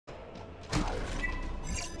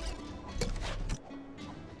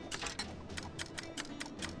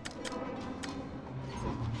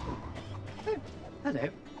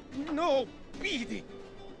no, bidi!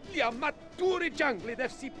 Lia maturi jungli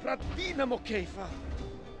devsi pradinamo kefa.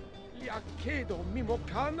 Lia kedo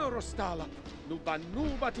mimokano rostala.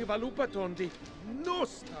 Nuba ti valupa tondi. No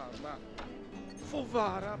stava.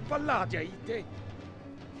 Fovara palladia ite.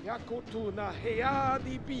 Yakotuna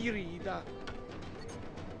headi birida.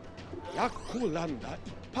 Yakulanda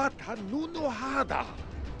ipata nuno hada.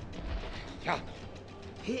 Yani.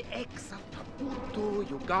 He exa taputo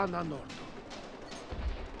Yugana Nordo.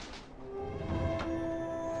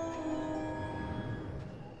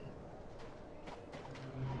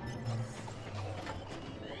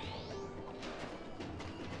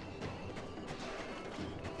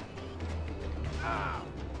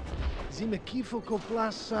 Zime kifo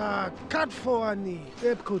koplasa kadfo ani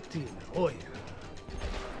epkotin, oya.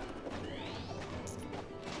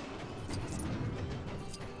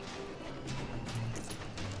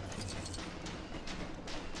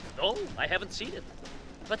 No, I haven't seen it.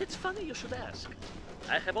 But it's funny you should ask.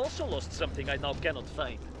 I have also lost something I now cannot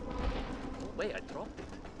find. No way, I dropped it.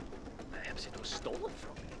 Perhaps it was stolen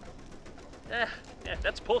from me.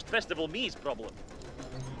 That's post-festival me's problem.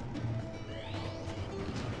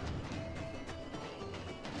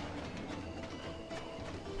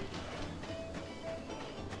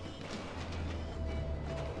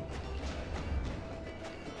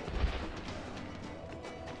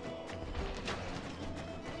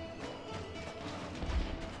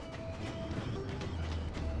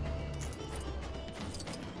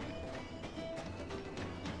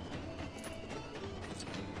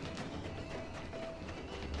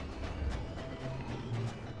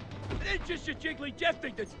 It ain't just your jiggly Jeff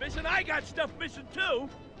thing that's missing. I got stuff missing too.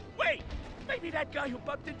 Wait, maybe that guy who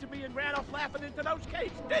bumped into me and ran off laughing into those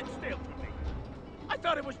caves did steal from me. I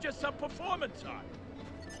thought it was just some performance art.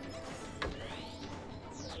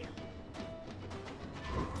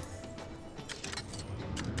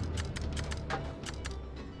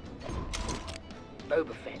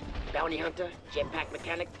 Boba Fett, bounty hunter, jetpack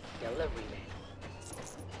mechanic, delivery man.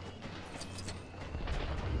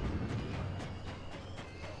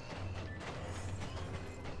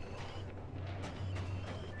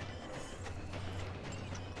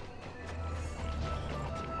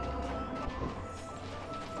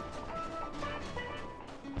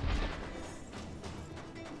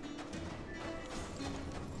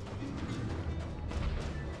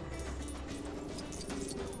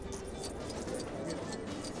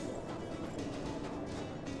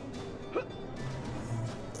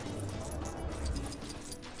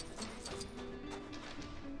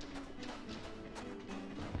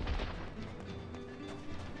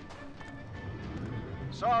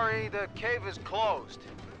 Sorry, the cave is closed.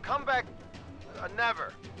 Come back...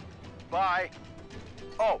 never. Bye.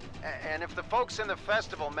 Oh, and if the folks in the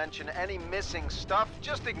festival mention any missing stuff,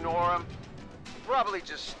 just ignore them. Probably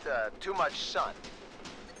just, too much sun.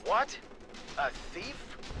 What? A thief?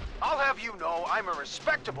 I'll have you know I'm a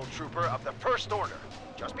respectable trooper of the First Order.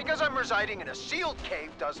 Just because I'm residing in a sealed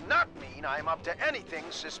cave does not mean I'm up to anything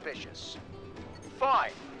suspicious.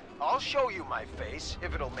 Fine. I'll show you my face,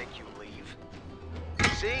 if it'll make you leave.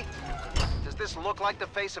 See? Does this look like the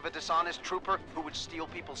face of a dishonest trooper who would steal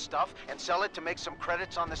people's stuff and sell it to make some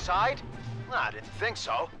credits on the side? I didn't think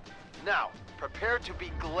so. Now, prepare to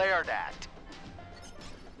be glared at.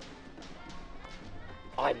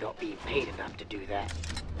 I'm not being paid enough to do that.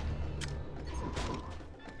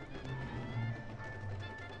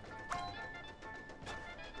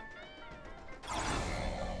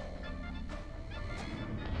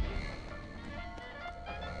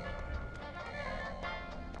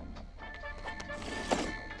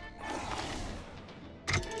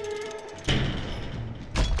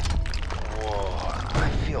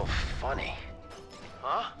 Funny.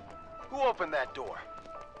 Huh? Who opened that door?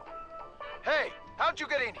 Hey, how'd you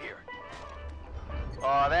get in here?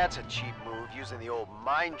 Oh, that's a cheap move, using the old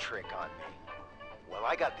mind trick on me. Well,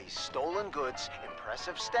 I got these stolen goods,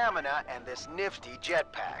 impressive stamina, and this nifty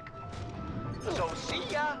jetpack. So see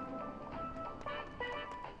ya!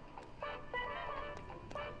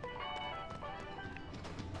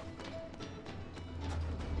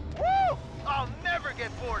 Woo! I'll never get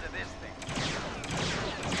bored of this thing.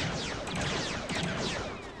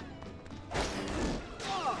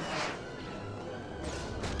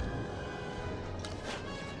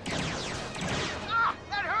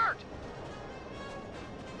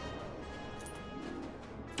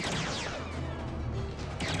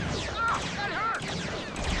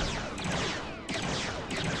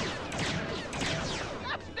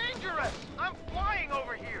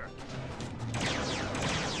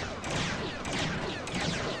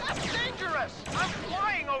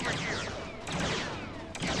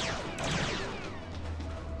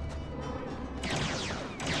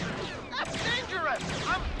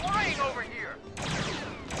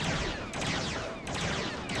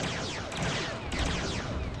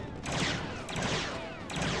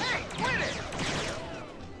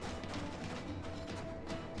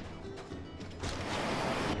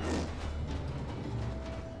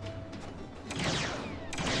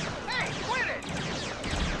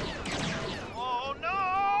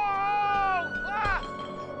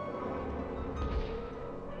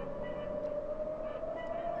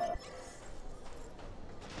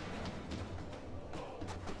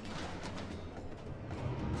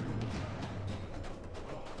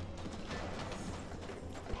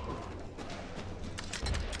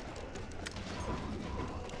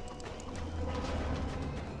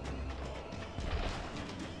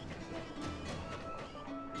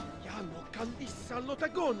 Canissa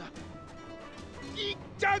Lotagona. I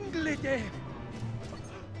jungle de.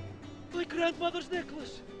 My grandmother's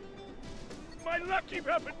necklace. My lucky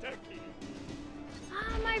Rapateki!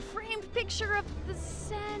 Ah, my framed picture of the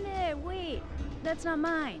Senate. Wait, that's not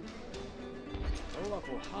mine. Soa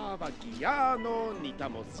pohava Giano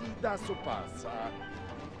nitamosida supasa.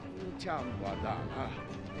 Chamwadana.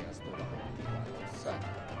 Eastora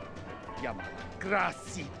Yamala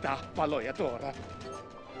Grasita Paloyadora.